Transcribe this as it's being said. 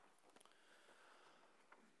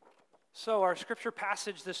So our scripture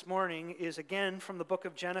passage this morning is again from the book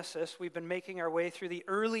of Genesis. We've been making our way through the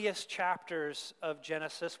earliest chapters of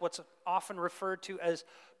Genesis, what's often referred to as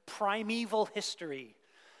primeval history.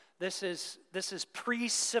 This is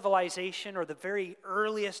pre-civilization, or the very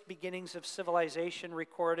earliest beginnings of civilization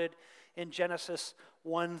recorded in Genesis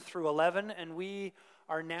 1 through 11, and we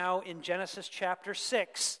are now in Genesis chapter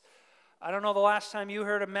 6. I don't know the last time you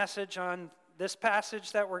heard a message on this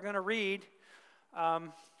passage that we're going to read,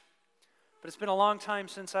 but it's been a long time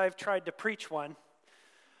since I've tried to preach one.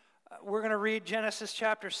 We're going to read Genesis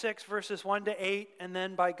chapter 6, verses 1 to 8, and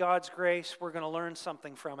then by God's grace, we're going to learn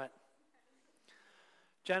something from it.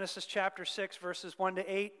 Genesis chapter 6, verses 1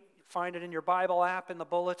 to 8. Find it in your Bible app, in the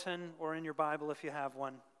bulletin, or in your Bible if you have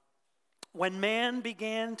one. When man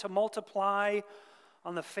began to multiply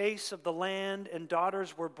on the face of the land, and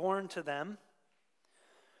daughters were born to them,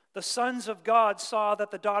 the sons of God saw that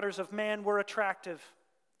the daughters of man were attractive,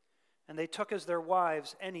 and they took as their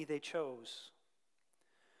wives any they chose.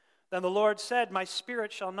 Then the Lord said, "My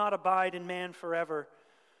spirit shall not abide in man forever,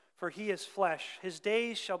 for he is flesh. His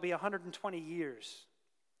days shall be 120 years.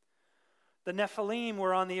 The Nephilim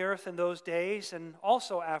were on the earth in those days, and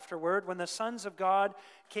also afterward, when the sons of God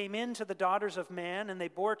came in to the daughters of man, and they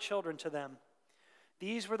bore children to them.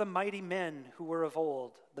 These were the mighty men who were of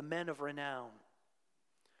old, the men of renown.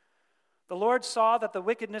 The Lord saw that the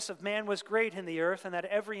wickedness of man was great in the earth, and that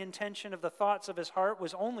every intention of the thoughts of his heart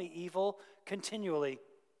was only evil continually.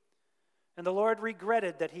 And the Lord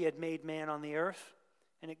regretted that he had made man on the earth,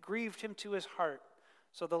 and it grieved him to his heart.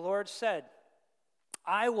 So the Lord said,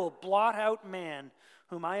 I will blot out man,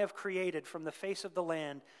 whom I have created from the face of the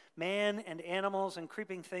land, man and animals and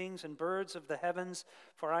creeping things and birds of the heavens,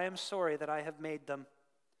 for I am sorry that I have made them.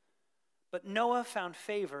 But Noah found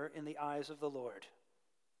favor in the eyes of the Lord."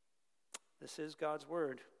 This is God's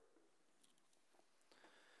word.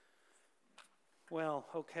 Well,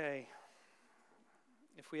 okay.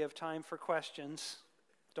 If we have time for questions,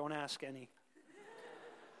 don't ask any.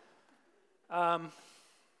 As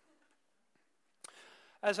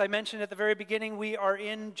I mentioned at the very beginning, we are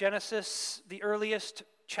in Genesis, the earliest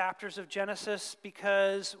chapters of Genesis,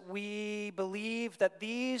 because we believe that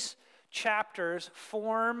these chapters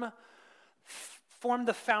form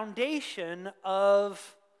the foundation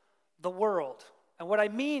of the world. And what I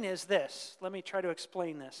mean is this. Let me try to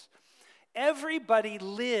explain this. Everybody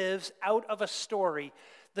lives out of a story.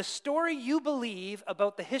 The story you believe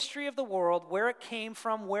about the history of the world, where it came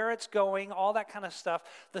from, where it's going, all that kind of stuff,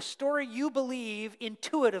 the story you believe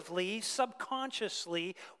intuitively,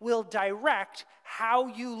 subconsciously, will direct how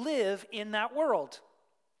you live in that world.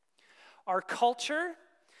 Our culture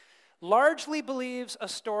largely believes a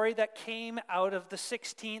story that came out of the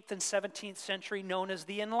 16th and 17th century known as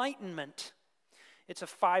the Enlightenment. It's a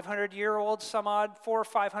 500-year-old, some odd 400 or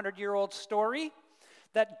 500-year-old story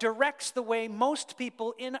that directs the way most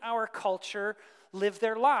people in our culture live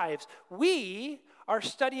their lives. We are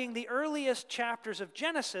studying the earliest chapters of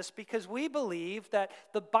Genesis because we believe that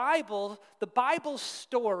the Bible's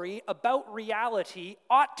story about reality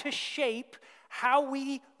ought to shape how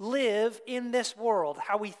we live in this world,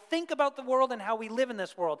 how we think about the world and how we live in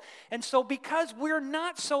this world. And so because we're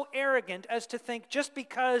not so arrogant as to think just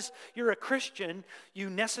because you're a Christian, you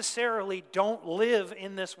necessarily don't live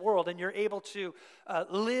in this world and you're able to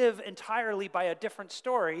live entirely by a different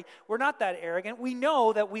story, we're not that arrogant. We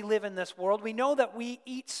know that we live in this world. We know that we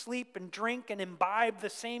eat, sleep, and drink and imbibe the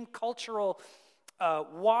same cultural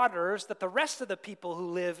waters that the rest of the people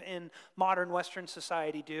who live in modern Western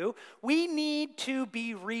society do. We need to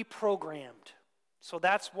be reprogrammed. So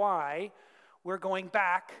that's why we're going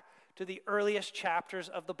back to the earliest chapters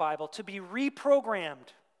of the Bible, to be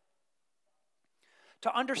reprogrammed,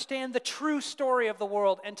 to understand the true story of the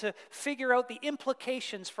world and to figure out the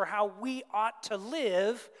implications for how we ought to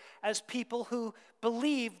live as people who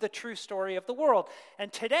believe the true story of the world.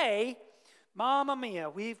 And today, Mamma mia,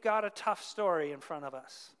 we've got a tough story in front of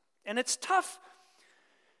us. And it's tough.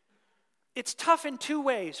 It's tough in two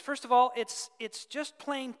ways. First of all, it's just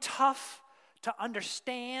plain tough to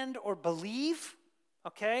understand or believe,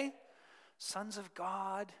 okay? Sons of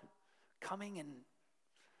God coming and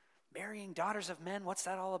marrying daughters of men. What's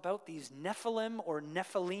that all about? These Nephilim or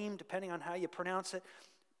Nephilim, depending on how you pronounce it.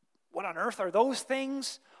 What on earth are those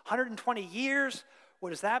things? 120 years. What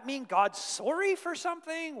does that mean? God's sorry for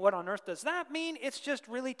something? What on earth does that mean? It's just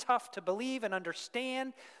really tough to believe and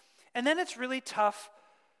understand. And then it's really tough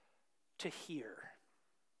to hear,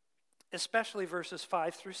 especially verses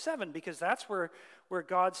 5 through 7, because that's where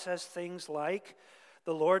God says things like,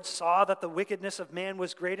 the Lord saw that the wickedness of man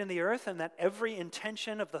was great in the earth, and that every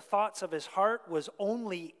intention of the thoughts of his heart was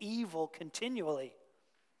only evil continually.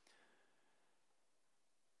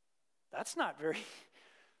 That's not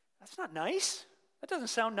nice. That doesn't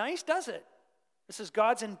sound nice, does it? This is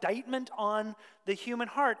God's indictment on the human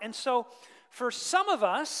heart. And so for some of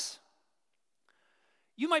us,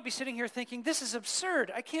 you might be sitting here thinking, this is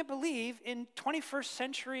absurd. I can't believe in 21st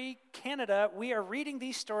century Canada, we are reading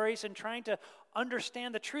these stories and trying to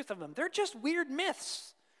understand the truth of them. They're just weird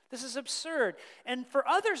myths. This is absurd. And for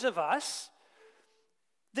others of us,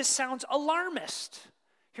 this sounds alarmist.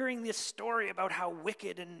 Hearing this story about how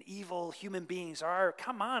wicked and evil human beings are,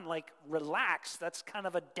 come on, relax. That's kind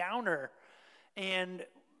of a downer. And,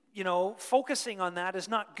 focusing on that is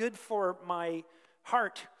not good for my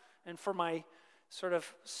heart and for my sort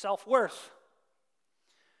of self-worth.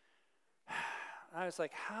 I was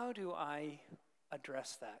like, how do I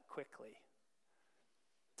address that quickly?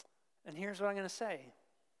 And here's what I'm going to say.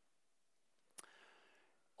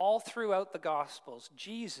 All throughout the Gospels,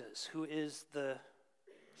 Jesus, who is the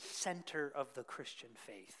center of the Christian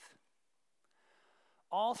faith,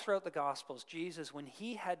 all throughout the Gospels, Jesus, when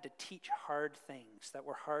he had to teach hard things that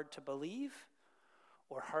were hard to believe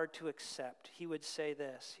or hard to accept, he would say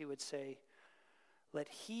this. He would say, let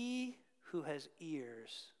he who has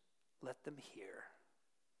ears, let them hear.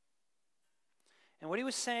 And what he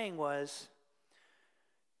was saying was,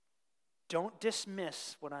 don't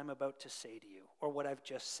dismiss what I'm about to say to you or what I've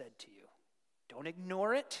just said to you. Don't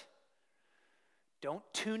ignore it. Don't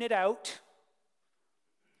tune it out.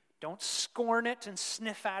 Don't scorn it and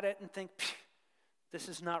sniff at it and think, this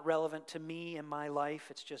is not relevant to me and my life.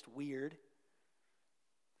 It's just weird.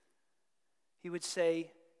 He would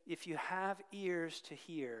say, if you have ears to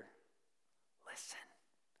hear, listen,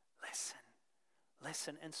 listen,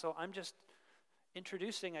 listen. And so I'm just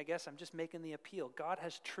introducing, I'm just making the appeal. God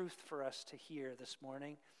has truth for us to hear this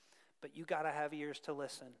morning, but you got to have ears to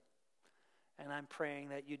listen. And I'm praying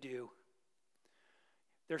that you do.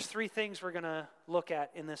 There's 3 things we're going to look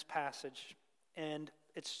at in this passage, and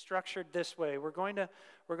it's structured this way. We're going to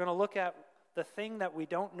look at the thing that we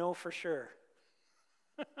don't know for sure.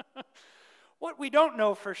 What we don't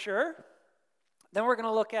know for sure. Then we're going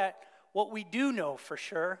to look at what we do know for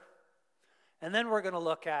sure. And then we're going to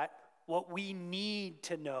look at what we need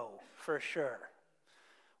to know for sure.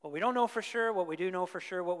 What we don't know for sure, what we do know for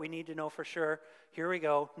sure, what we need to know for sure. Here we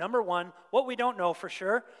go. Number 1, what we don't know for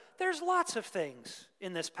sure. There's lots of things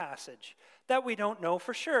in this passage that we don't know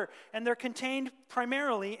for sure. And they're contained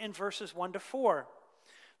primarily in verses 1 to 4.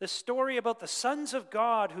 The story about the sons of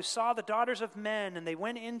God who saw the daughters of men and they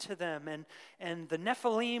went into them and the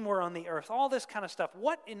Nephilim were on the earth. All this kind of stuff.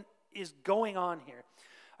 What is going on here?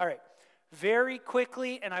 All right. Very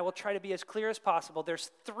quickly, and I will try to be as clear as possible,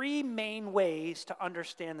 there's 3 main ways to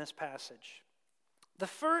understand this passage. The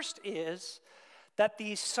first is that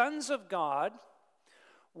these sons of God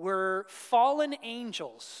were fallen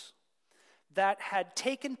angels that had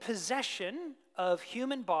taken possession of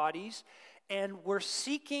human bodies and were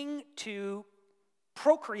seeking to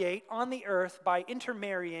procreate on the earth by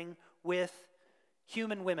intermarrying with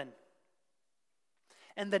human women.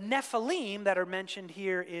 And the Nephilim that are mentioned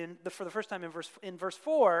here for the first time in verse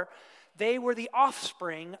 4, they were the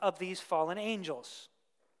offspring of these fallen angels.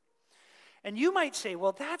 And you might say,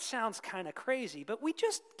 well, that sounds kind of crazy, but we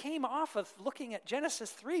just came off of looking at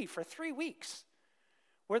Genesis 3 for 3 weeks,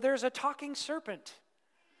 where there's a talking serpent.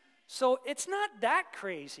 So it's not that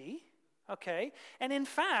crazy. Okay? And in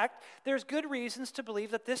fact, there's good reasons to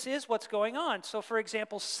believe that this is what's going on. So for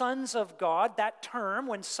example, sons of God, that term,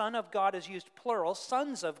 when son of God is used plural,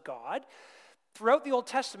 sons of God, throughout the Old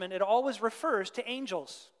Testament, it always refers to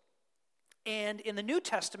angels. And in the New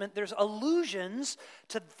Testament, there's allusions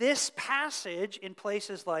to this passage in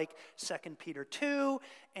places like 2 Peter 2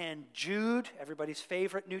 and Jude, everybody's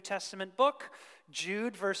favorite New Testament book,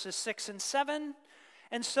 Jude verses 6 and 7.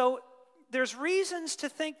 And so there's reasons to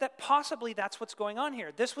think that possibly that's what's going on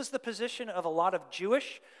here. This was the position of a lot of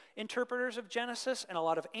Jewish interpreters of Genesis and a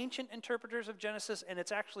lot of ancient interpreters of Genesis, and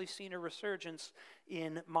it's actually seen a resurgence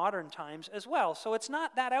in modern times as well. So it's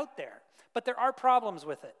not that out there, but there are problems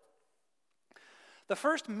with it. The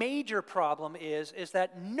first major problem is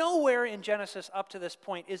that nowhere in Genesis up to this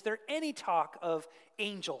point is there any talk of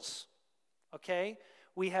angels, okay?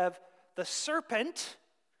 We have the serpent,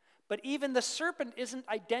 but even the serpent isn't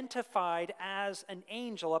identified as an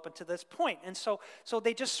angel up until this point. And so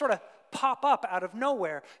they just sort of pop up out of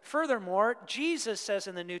nowhere. Furthermore, Jesus says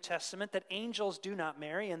in the New Testament that angels do not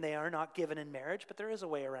marry and they are not given in marriage, but there is a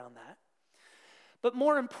way around that. But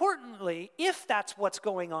more importantly, if that's what's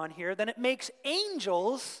going on here, then it makes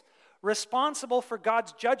angels responsible for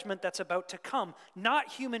God's judgment that's about to come, not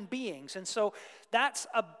human beings. And so that's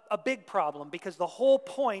a big problem, because the whole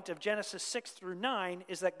point of Genesis 6 through 9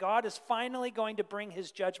 is that God is finally going to bring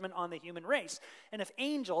his judgment on the human race. And if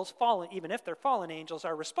angels, fallen, even if they're fallen angels,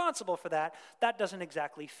 are responsible for that, that doesn't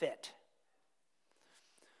exactly fit.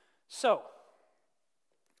 So,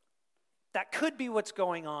 that could be what's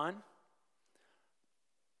going on,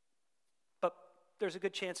 but there's a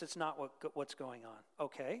good chance it's not what's going on.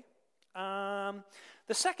 Okay.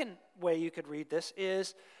 The second way you could read this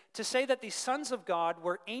is to say that these sons of God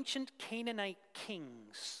were ancient Canaanite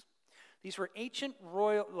kings. These were ancient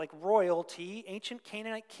royalty, ancient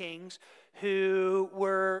Canaanite kings who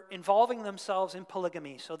were involving themselves in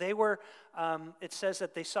polygamy. So they were, it says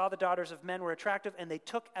that they saw the daughters of men were attractive and they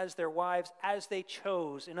took as their wives as they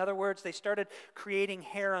chose. In other words, they started creating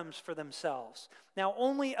harems for themselves. Now,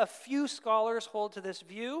 only a few scholars hold to this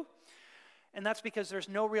view, and that's because there's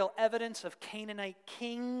no real evidence of Canaanite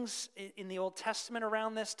kings in the Old Testament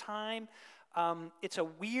around this time. It's a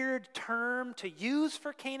weird term to use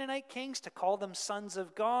for Canaanite kings, to call them sons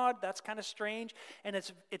of God. That's kind of strange. And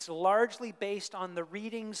it's largely based on the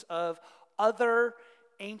readings of other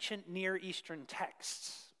ancient Near Eastern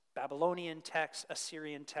texts. Babylonian texts,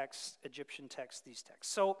 Assyrian texts, Egyptian texts, these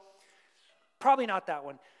texts. So probably not that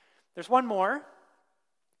one. There's one more.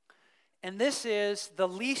 And this is the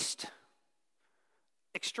least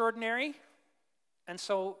extraordinary. And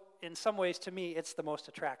so in some ways, to me, it's the most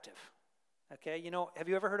attractive. Okay, you know, have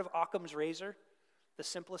you ever heard of Occam's razor? The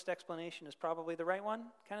simplest explanation is probably the right one,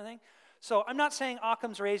 kind of thing. So I'm not saying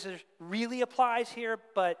Occam's razor really applies here,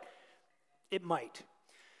 but it might.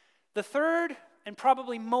 The third and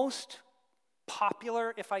probably most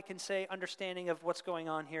popular, if I can say, understanding of what's going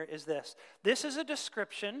on here is this. This is a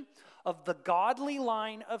description of the godly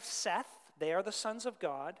line of Seth, they are the sons of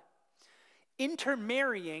God,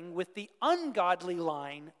 intermarrying with the ungodly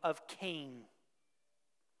line of Cain,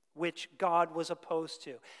 which God was opposed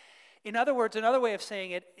to. In other words, another way of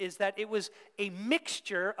saying it is that it was a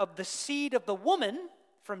mixture of the seed of the woman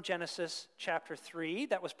from Genesis chapter 3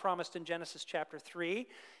 that was promised in Genesis chapter 3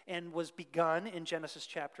 and was begun in Genesis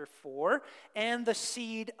chapter 4, and the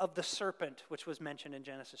seed of the serpent, which was mentioned in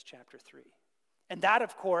Genesis chapter 3. And that,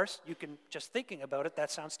 of course, you can, just thinking about it,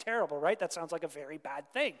 that sounds terrible, right? That sounds like a very bad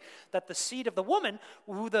thing. That the seed of the woman,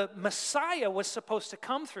 who the Messiah was supposed to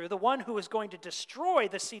come through, the one who is going to destroy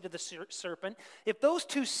the seed of the serpent, if those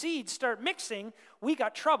two seeds start mixing, we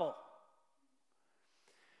got trouble.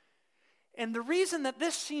 And the reason that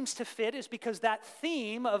this seems to fit is because that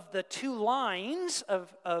theme of the two lines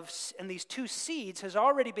and these two seeds has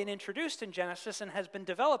already been introduced in Genesis and has been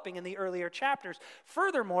developing in the earlier chapters.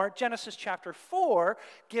 Furthermore, Genesis chapter 4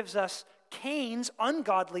 gives us Cain's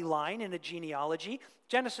ungodly line in a genealogy.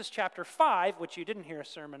 Genesis chapter 5, which you didn't hear a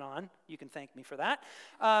sermon on, you can thank me for that,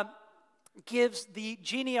 gives the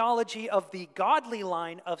genealogy of the godly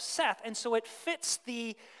line of Seth. And so it fits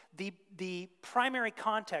the primary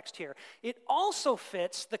context here. It also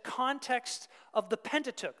fits the context of the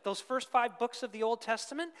Pentateuch, those first 5 books of the Old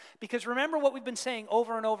Testament, because remember what we've been saying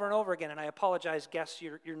over and over and over again, and I apologize, guests,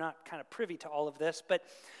 you're not kind of privy to all of this, but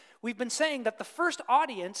we've been saying that the first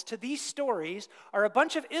audience to these stories are a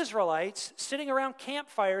bunch of Israelites sitting around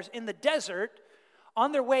campfires in the desert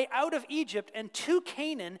on their way out of Egypt and to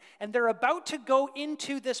Canaan, and they're about to go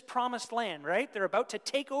into this promised land, right? They're about to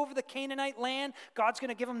take over the Canaanite land. God's going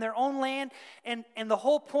to give them their own land. And the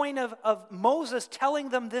whole point of Moses telling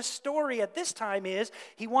them this story at this time is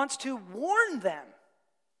he wants to warn them.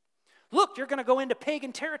 Look, you're going to go into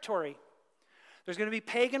pagan territory. There's going to be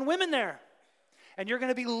pagan women there. And you're going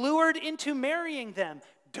to be lured into marrying them.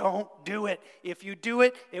 Don't do it. If you do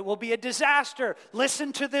it, it will be a disaster.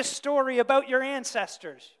 Listen to this story about your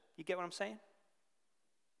ancestors. You get what I'm saying?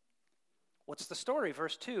 What's the story?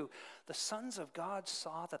 Verse 2. The sons of God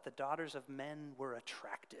saw that the daughters of men were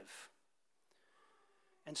attractive.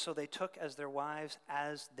 And so they took as their wives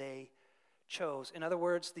as they chose. In other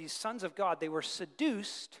words, these sons of God, they were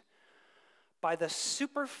seduced by the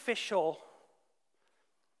superficial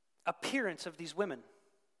appearance of these women.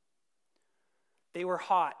 They were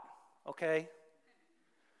hot, okay?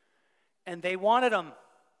 And they wanted them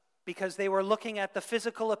because they were looking at the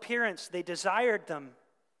physical appearance. They desired them.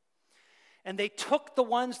 And they took the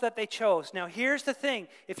ones that they chose. Now, here's the thing.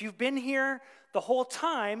 If you've been here the whole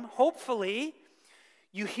time, hopefully,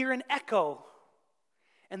 you hear an echo.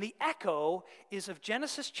 And the echo is of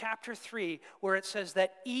Genesis chapter 3, where it says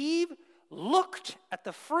that Eve looked at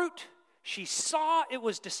the fruit. She saw it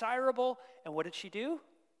was desirable. And what did she do?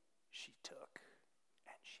 She took.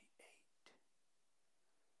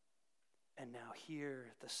 And now here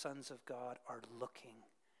the sons of God are looking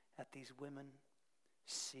at these women,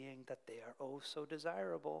 seeing that they are oh so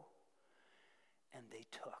desirable, and they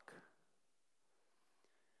took.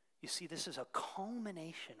 You see, this is a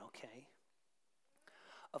culmination, okay,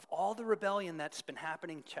 of all the rebellion that's been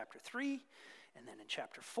happening in chapter 3, and then in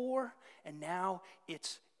chapter 4, and now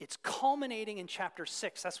it's culminating in chapter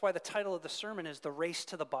 6. That's why the title of the sermon is The Race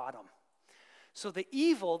to the Bottom. So the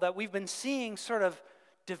evil that we've been seeing sort of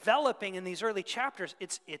developing in these early chapters,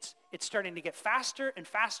 it's starting to get faster and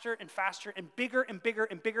faster and faster and bigger and bigger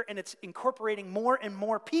and bigger, and it's incorporating more and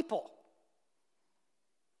more people.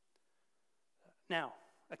 Now,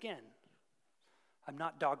 again, I'm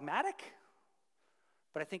not dogmatic,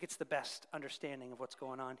 but I think it's the best understanding of what's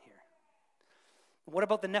going on here. What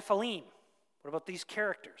about the Nephilim? What about these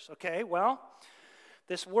characters? Okay, well,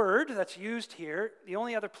 this word that's used here, the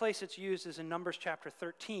only other place it's used is in Numbers chapter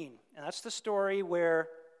 13. And that's the story where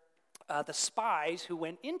the spies who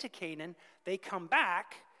went into Canaan, they come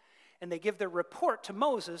back and they give their report to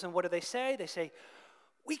Moses. And what do they say? They say,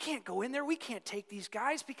 we can't go in there. We can't take these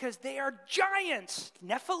guys because they are giants,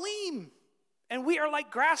 Nephilim. And we are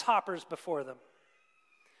like grasshoppers before them.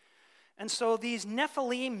 And so these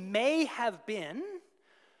Nephilim may have been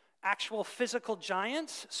actual physical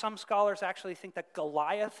giants. Some scholars actually think that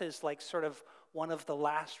Goliath is like sort of one of the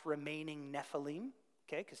last remaining Nephilim,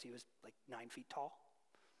 okay, because he was like 9 feet tall.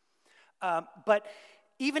 But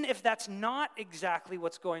even if that's not exactly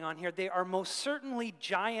what's going on here, they are most certainly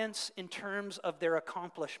giants in terms of their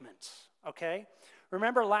accomplishments, okay?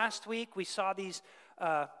 Remember last week we saw these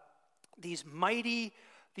mighty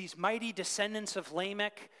descendants of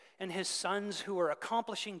Lamech and his sons who were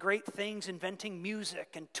accomplishing great things, inventing music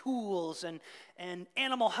and tools and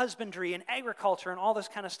animal husbandry and agriculture and all this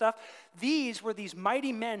kind of stuff. These were these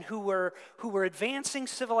mighty men who were advancing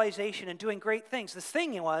civilization and doing great things. The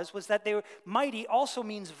thing was that they were mighty also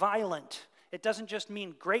means violent. It doesn't just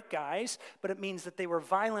mean great guys, but it means that they were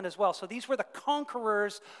violent as well. So these were the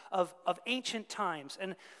conquerors of ancient times.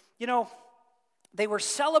 And, you know, they were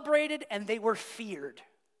celebrated and they were feared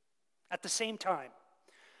at the same time.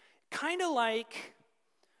 Kind of like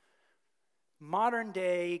modern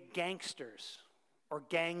day gangsters or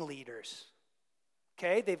gang leaders.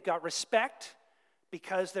 Okay, they've got respect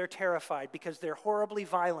because they're terrified, because they're horribly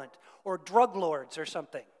violent, or drug lords or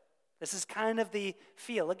something. This is kind of the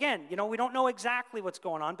feel. Again, you know, we don't know exactly what's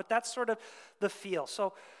going on, but that's sort of the feel.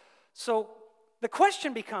 So the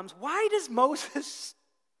question becomes, why does Moses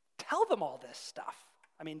tell them all this stuff?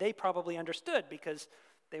 I mean, they probably understood because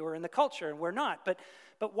they were in the culture and we're not. But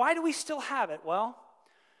why do we still have it? Well,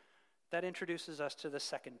 that introduces us to the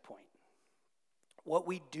second point. What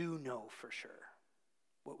we do know for sure.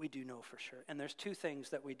 What we do know for sure. And there's two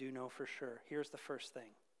things that we do know for sure. Here's the first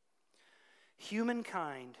thing.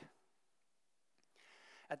 Humankind,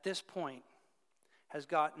 at this point, has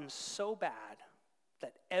gotten so bad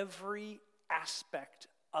that every aspect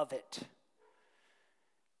of it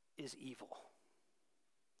is evil.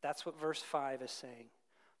 That's what verse 5 is saying.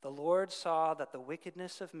 The Lord saw that the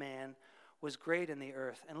wickedness of man was great in the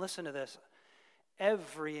earth. And listen to this.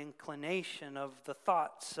 Every inclination of the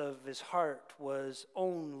thoughts of his heart was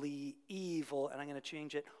only evil. And I'm going to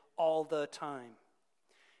change it, all the time.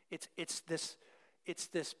 It's this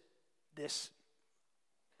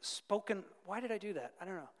spoken, why did I do that? I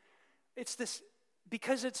don't know. It's this,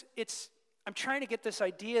 because it's I'm trying to get this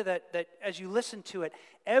idea that as you listen to it,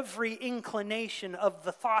 every inclination of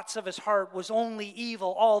the thoughts of his heart was only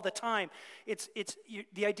evil all the time.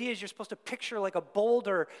 The idea is you're supposed to picture like a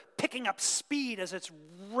boulder picking up speed as it's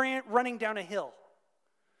running down a hill.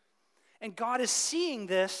 And God is seeing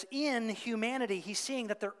this in humanity. He's seeing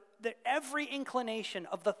that every inclination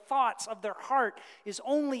of the thoughts of their heart is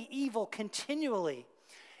only evil continually.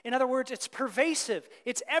 In other words, it's pervasive.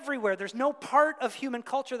 It's everywhere. There's no part of human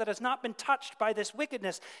culture that has not been touched by this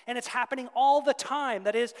wickedness. And it's happening all the time.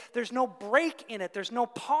 That is, there's no break in it. There's no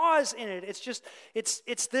pause in it.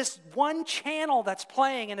 It's this one channel that's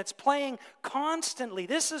playing, and it's playing constantly.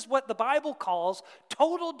 This is what the Bible calls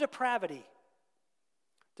total depravity.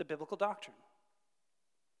 It's a biblical doctrine.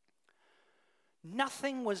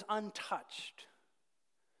 Nothing was untouched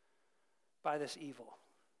by this evil.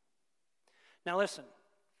 Now listen.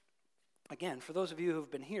 Again, for those of you who've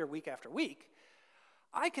been here week after week,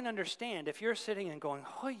 I can understand if you're sitting and going,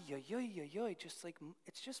 "Hoy, yoy, yoy, yoy, yoy," just like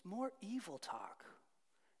it's just more evil talk.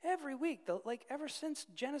 Every week, like ever since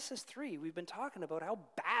Genesis 3, we've been talking about how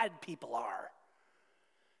bad people are.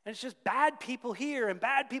 And it's just bad people here and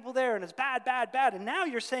bad people there, and it's bad, bad, bad. And now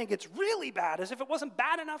you're saying it's really bad, as if it wasn't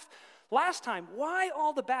bad enough last time. Why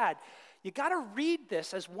all the bad? You got to read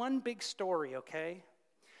this as one big story, okay?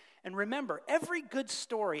 And remember, every good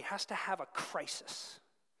story has to have a crisis.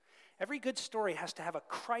 Every good story has to have a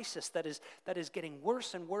crisis that is getting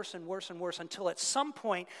worse and worse and worse and worse until at some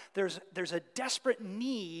point there's a desperate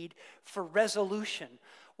need for resolution.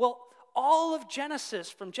 Well, all of Genesis,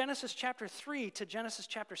 from Genesis chapter 3 to Genesis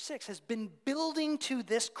chapter 6, has been building to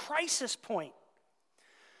this crisis point.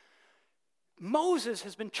 Moses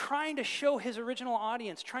has been trying to show his original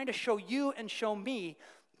audience, trying to show you and show me,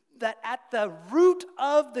 that at the root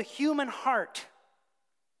of the human heart,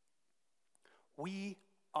 we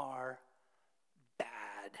are bad.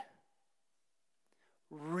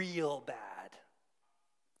 Real bad.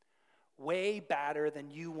 Way badder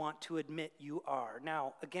than you want to admit you are.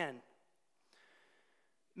 Now, again,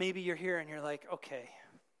 maybe you're here and you're like, okay,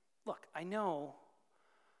 look, I know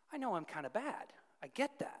I'm kind of bad. I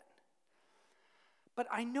get that. But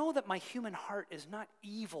I know that my human heart is not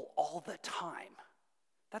evil all the time.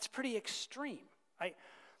 That's pretty extreme.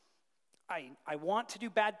 I want to do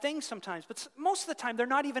bad things sometimes, but most of the time they're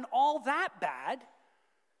not even all that bad.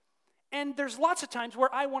 And there's lots of times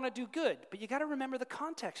where I want to do good, but you got to remember the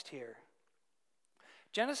context here.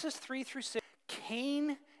 Genesis 3 through 6,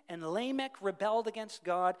 Cain and Lamech rebelled against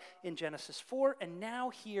God in Genesis 4, and now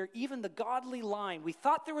here, even the godly line, we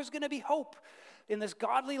thought there was going to be hope in this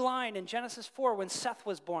godly line in Genesis 4 when Seth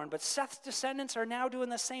was born, but Seth's descendants are now doing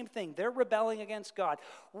the same thing. They're rebelling against God.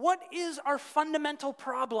 What is our fundamental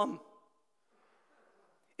problem?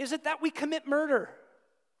 Is it that we commit murder?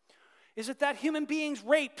 Is it that human beings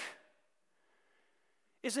rape?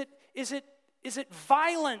 Is it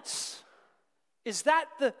violence? Is that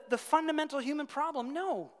the fundamental human problem?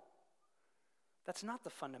 No. That's not the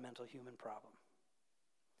fundamental human problem.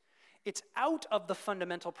 It's out of the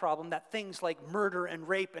fundamental problem that things like murder and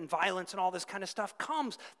rape and violence and all this kind of stuff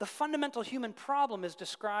comes. The fundamental human problem is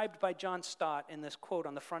described by John Stott in this quote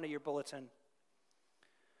on the front of your bulletin.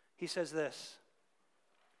 He says this: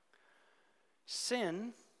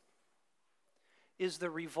 sin is the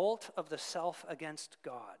revolt of the self against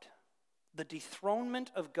God, the dethronement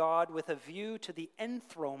of God with a view to the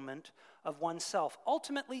enthronement of oneself.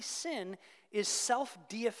 Ultimately, sin is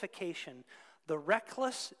self-deification, the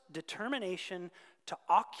reckless determination to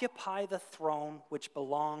occupy the throne which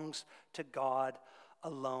belongs to God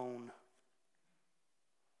alone.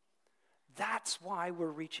 That's why we're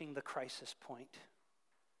reaching the crisis point.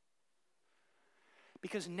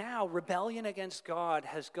 Because now rebellion against God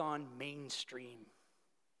has gone mainstream.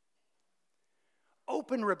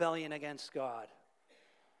 Open rebellion against God.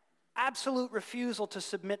 Absolute refusal to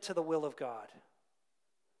submit to the will of God.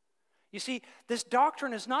 You see, this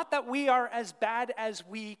doctrine is not that we are as bad as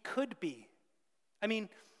we could be. I mean,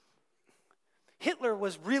 Hitler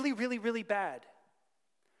was really, really, really bad.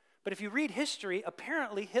 But if you read history,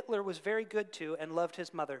 apparently Hitler was very good too and loved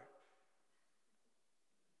his mother.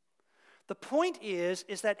 The point is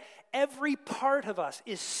that every part of us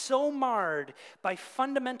is so marred by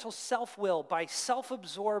fundamental self-will, by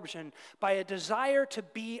self-absorption, by a desire to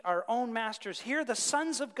be our own masters. Here, the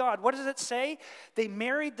sons of God, what does it say? They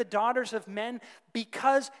married the daughters of men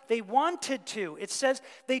because they wanted to. It says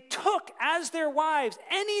they took as their wives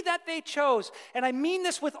any that they chose. And I mean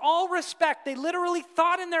this with all respect. They literally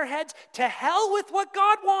thought in their heads, to hell with what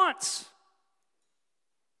God wants.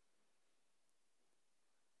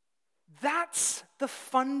 That's the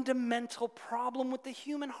fundamental problem with the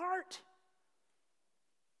human heart.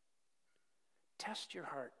 Test your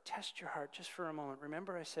heart. Test your heart just for a moment.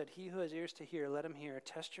 Remember I said, he who has ears to hear, let him hear.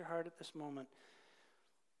 Test your heart at this moment.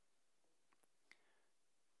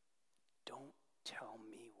 Don't tell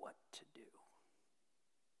me what to do.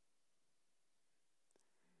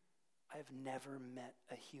 I've never met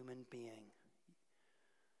a human being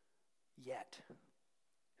yet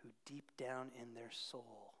who deep down in their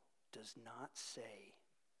soul does not say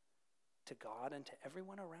to God and to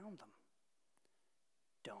everyone around them,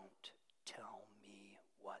 don't tell me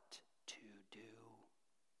what to do.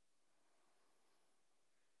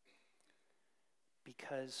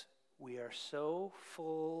 Because we are so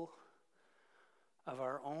full of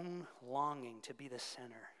our own longing to be the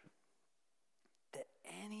center that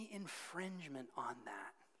any infringement on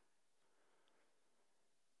that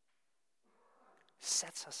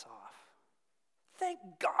sets us off. Thank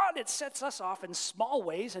God it sets us off in small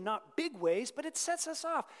ways and not big ways, but it sets us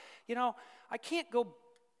off. You know, I can't go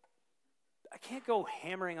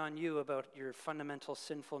hammering on you about your fundamental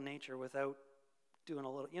sinful nature without doing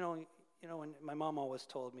a little, you know, when my mom always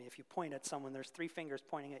told me, if you point at someone, there's 3 fingers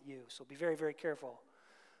pointing at you, so be very, very careful.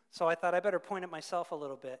 So I thought I better point at myself a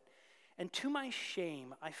little bit. And to my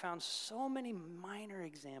shame, I found so many minor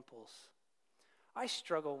examples. I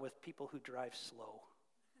struggle with people who drive slow.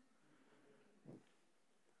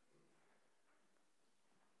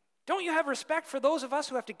 Don't you have respect for those of us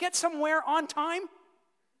who have to get somewhere on time?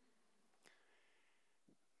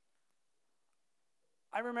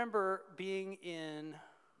 I remember being in,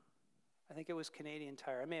 I think it was Canadian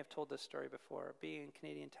Tire. I may have told this story before, being in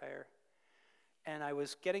Canadian Tire. And I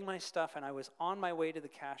was getting my stuff, and I was on my way to the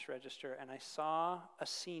cash register, and I saw a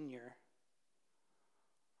senior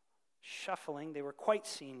shuffling. They were quite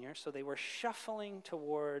senior, so they were shuffling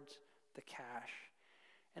towards the cash.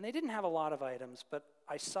 And they didn't have a lot of items, but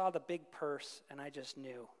I saw the big purse, and I just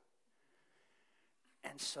knew.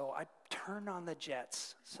 And so I turned on the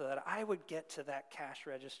jets so that I would get to that cash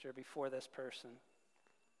register before this person.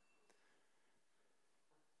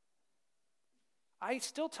 I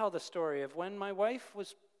still tell the story of when my wife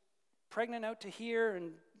was pregnant out to here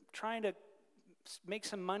and trying to make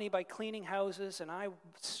some money by cleaning houses, and I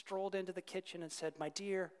strolled into the kitchen and said, "My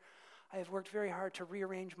dear, I have worked very hard to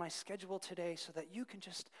rearrange my schedule today so that you can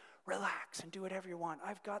just relax and do whatever you want.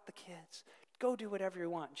 I've got the kids. Go do whatever you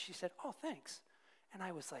want." And she said, "Oh, thanks." And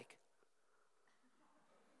I was like,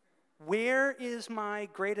 where is my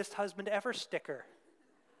greatest husband ever sticker?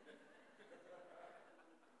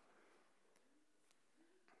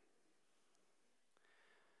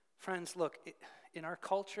 Friends, look, in our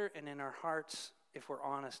culture and in our hearts, if we're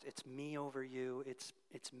honest, it's me over you. It's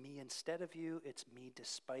me instead of you. It's me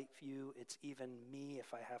despite you. It's even me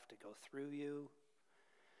if I have to go through you.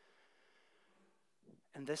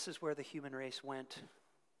 And this is where the human race went.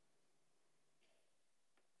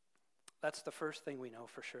 That's the first thing we know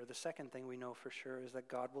for sure. The second thing we know for sure is that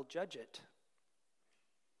God will judge it.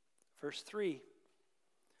 Verse 3,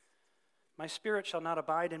 "My spirit shall not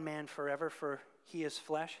abide in man forever, for he is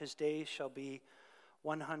flesh. His days shall be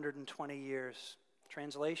 120 years.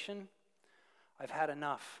 Translation, I've had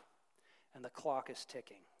enough, and the clock is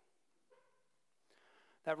ticking.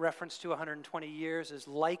 That reference to 120 years is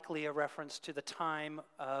likely a reference to the time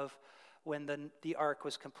of when the ark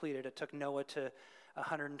was completed. It took Noah to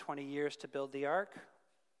 120 years to build the ark.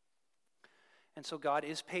 And so God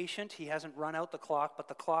is patient. He hasn't run out the clock, but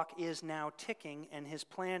the clock is now ticking, and his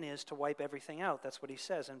plan is to wipe everything out. That's what he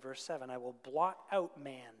says in verse 7. "I will blot out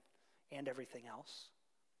man and everything else."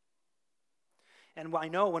 And I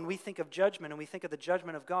know when we think of judgment and we think of the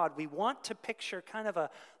judgment of God, we want to picture kind of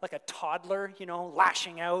like a toddler,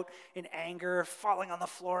 lashing out in anger, falling on the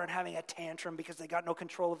floor and having a tantrum because they got no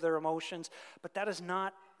control of their emotions. But that is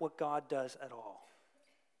not what God does at all.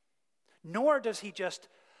 Nor does he just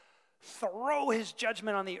throw his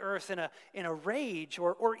judgment on the earth in a rage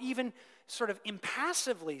or even sort of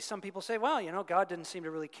impassively. Some people say, well, God didn't seem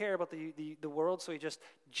to really care about the world, so he just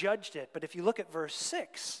judged it. But if you look at verse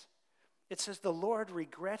 6, it says, "The Lord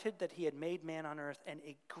regretted that he had made man on earth, and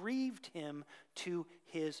it grieved him to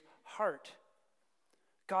his heart."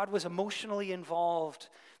 God was emotionally involved.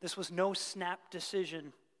 This was no snap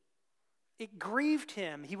decision. It grieved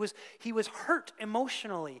him. He was hurt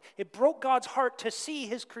emotionally. It broke God's heart to see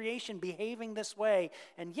his creation behaving this way.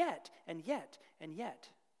 And yet,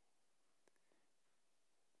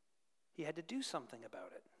 he had to do something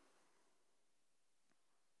about it.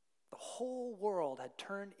 The whole world had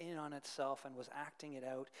turned in on itself and was acting it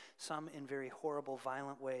out, some in very horrible,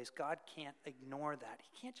 violent ways. God can't ignore that.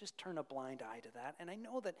 He can't just turn a blind eye to that. And I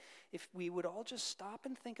know that if we would all just stop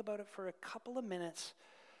and think about it for a couple of minutes,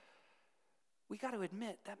 we got to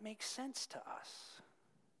admit that makes sense to us.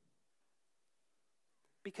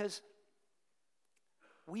 Because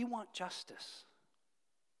we want justice.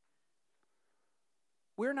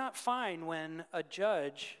 We're not fine when a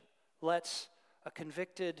judge lets a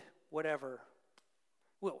convicted whatever.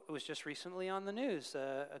 Well, it was just recently on the news.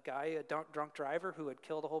 A drunk driver who had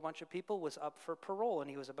killed a whole bunch of people was up for parole, and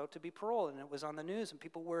he was about to be paroled, and it was on the news, and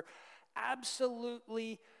people were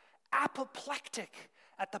absolutely apoplectic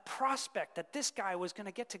at the prospect that this guy was going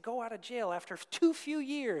to get to go out of jail after too few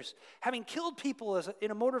years, having killed people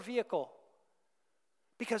in a motor vehicle,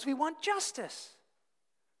 because we want justice.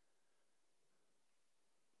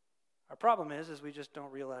 Our problem is we just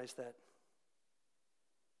don't realize that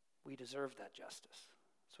we deserve that justice.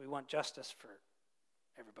 So we want justice for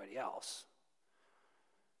everybody else,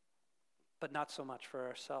 but not so much for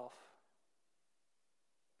ourselves.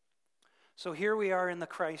 So here we are in the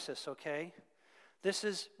crisis, okay?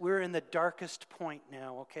 We're in the darkest point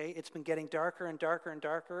now, okay? It's been getting darker and darker and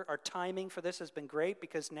darker. Our timing for this has been great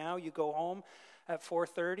because now you go home at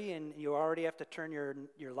 4:30 and you already have to turn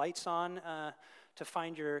your lights on to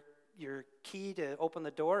find your key to open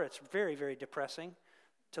the door. It's very, very depressing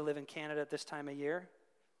to live in Canada at this time of year.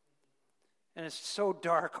 And it's so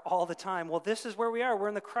dark all the time. Well, this is where we are. We're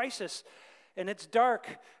in the crisis, and it's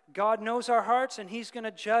dark. God knows our hearts, and he's going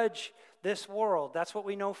to judge this world. That's what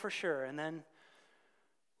we know for sure. And then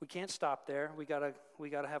We can't stop there. We gotta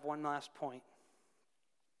have one last point.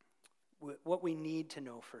 What we need to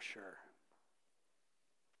know for sure.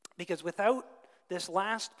 Because without this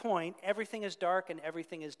last point, everything is dark and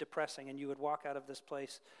everything is depressing, and you would walk out of this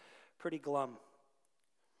place pretty glum.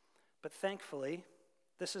 But thankfully,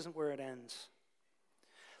 this isn't where it ends.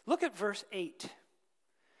 Look at verse 8.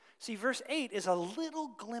 See, verse 8 is a little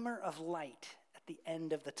glimmer of light at the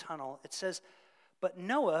end of the tunnel. It says, "But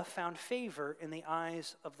Noah found favor in the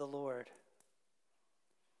eyes of the Lord."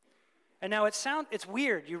 And now it's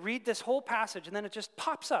weird. You read this whole passage and then it just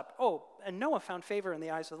pops up. Oh, and Noah found favor in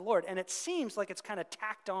the eyes of the Lord. And it seems like it's kind of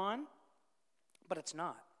tacked on, but it's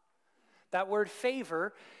not. That word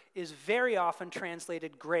favor is very often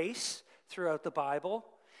translated grace throughout the Bible.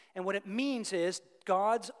 And what it means is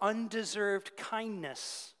God's undeserved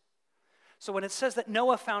kindness. So when it says that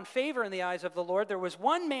Noah found favor in the eyes of the Lord, there was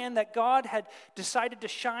one man that God had decided to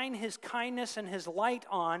shine his kindness and his light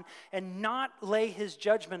on and not lay his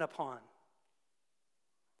judgment upon.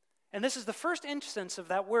 And this is the first instance of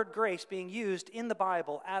that word grace being used in the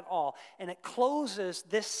Bible at all. And it closes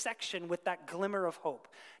this section with that glimmer of hope.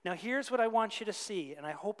 Now here's what I want you to see, and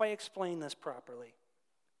I hope I explain this properly.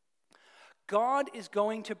 God is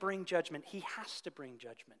going to bring judgment. He has to bring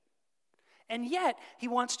judgment. And yet, he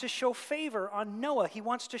wants to show favor on Noah. He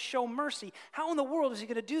wants to show mercy. How in the world is he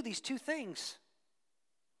going to do these two things?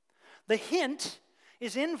 The hint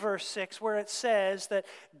is in verse 6 where it says that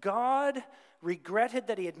God regretted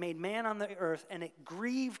that he had made man on the earth, and it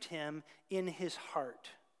grieved him in his heart.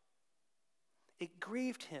 It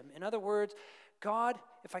grieved him. In other words, God,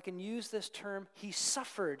 if I can use this term, he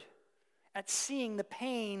suffered at seeing the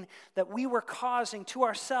pain that we were causing to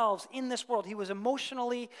ourselves in this world. He was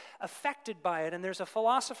emotionally affected by it. And there's a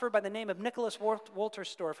philosopher by the name of Nicholas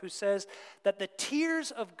Wolterstorff who says that the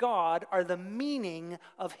tears of God are the meaning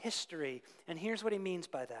of history. And here's what he means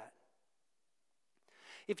by that.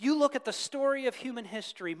 If you look at the story of human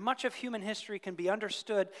history, much of human history can be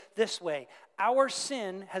understood this way. Our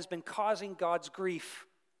sin has been causing God's grief.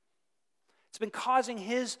 It's been causing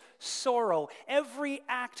his sorrow. Every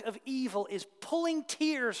act of evil is pulling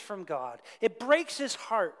tears from God. It breaks his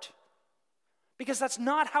heart because that's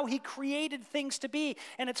not how he created things to be.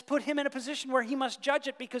 And it's put him in a position where he must judge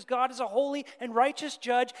it because God is a holy and righteous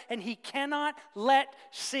judge and he cannot let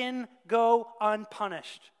sin go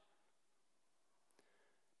unpunished.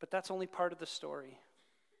 But that's only part of the story.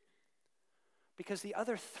 Because the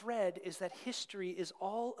other thread is that history is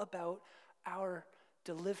all about our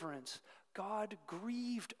deliverance. God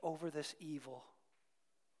grieved over this evil.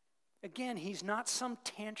 Again, he's not some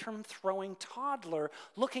tantrum-throwing toddler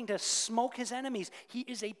looking to smoke his enemies. He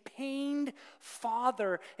is a pained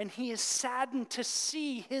father, and he is saddened to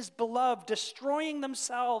see his beloved destroying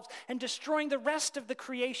themselves and destroying the rest of the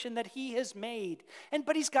creation that he has made.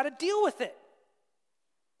 But he's got to deal with it.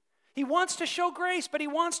 He wants to show grace, but he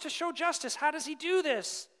wants to show justice. How does he do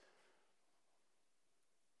this?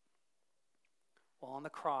 Well, on the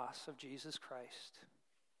cross of Jesus Christ,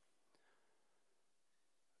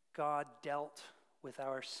 God dealt with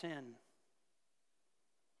our sin,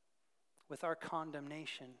 with our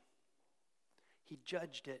condemnation. He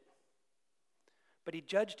judged it. But he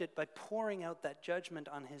judged it by pouring out that judgment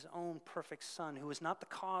on his own perfect Son, who was not the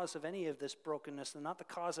cause of any of this brokenness and not the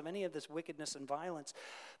cause of any of this wickedness and violence.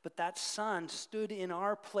 But that Son stood in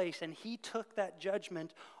our place, and he took that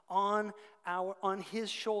judgment on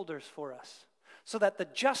his shoulders for us, so that the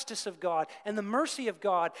justice of God and the mercy of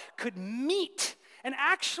God could meet and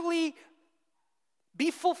actually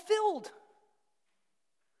be fulfilled.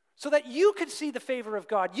 So that you could see the favor of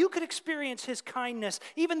God. You could experience his kindness,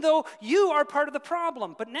 even though you are part of the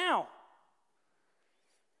problem. But now,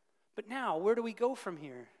 where do we go from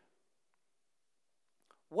here?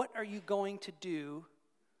 What are you going to do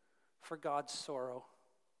for God's sorrow?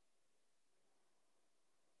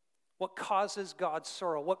 What causes God's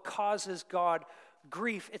sorrow? What causes God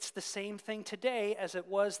grief? It's the same thing today as it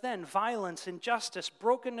was then. Violence, injustice,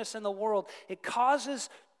 brokenness in the world. It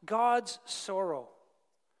causes God's sorrow.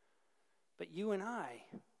 But you and I,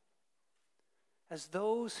 as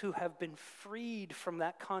those who have been freed from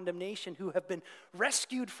that condemnation, who have been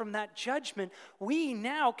rescued from that judgment, we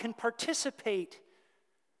now can participate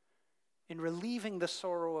in relieving the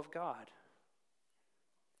sorrow of God.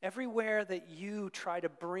 Everywhere that you try to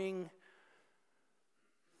bring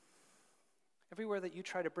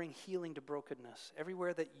healing to brokenness,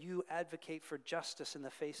 everywhere that you advocate for justice in the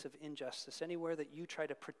face of injustice, anywhere that you try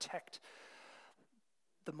to protect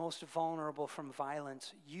the most vulnerable from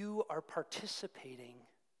violence, you are participating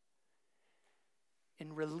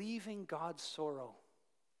in relieving God's sorrow.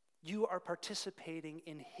 You are participating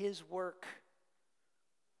in his work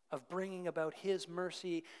of bringing about his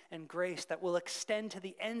mercy and grace that will extend to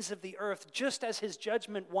the ends of the earth, just as his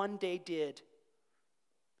judgment one day did.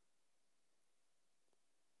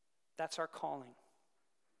 That's our calling.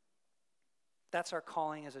 That's our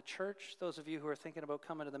calling as a church. Those of you who are thinking about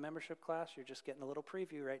coming to the membership class, you're just getting a little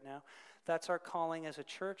preview right now. That's our calling as a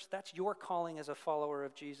church. That's your calling as a follower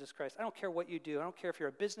of Jesus Christ. I don't care what you do. I don't care if you're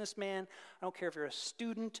a businessman. I don't care if you're a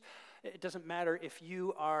student. It doesn't matter if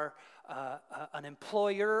you are an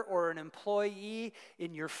employer or an employee,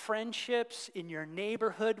 in your friendships, in your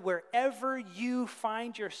neighborhood, wherever you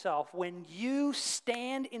find yourself, when you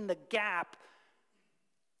stand in the gap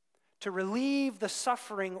to relieve the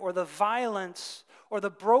suffering or the violence or the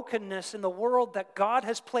brokenness in the world that God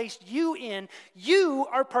has placed you in, you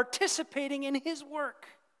are participating in his work.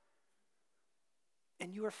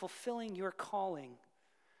 And you are fulfilling your calling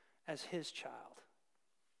as his child.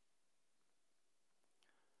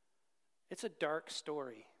 It's a dark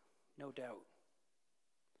story, no doubt.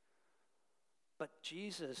 But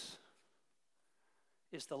Jesus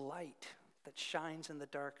is the light that shines in the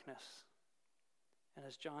darkness. And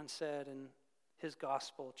as John said in his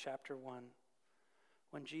gospel, chapter 1,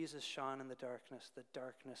 when Jesus shone in the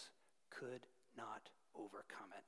darkness could not overcome it.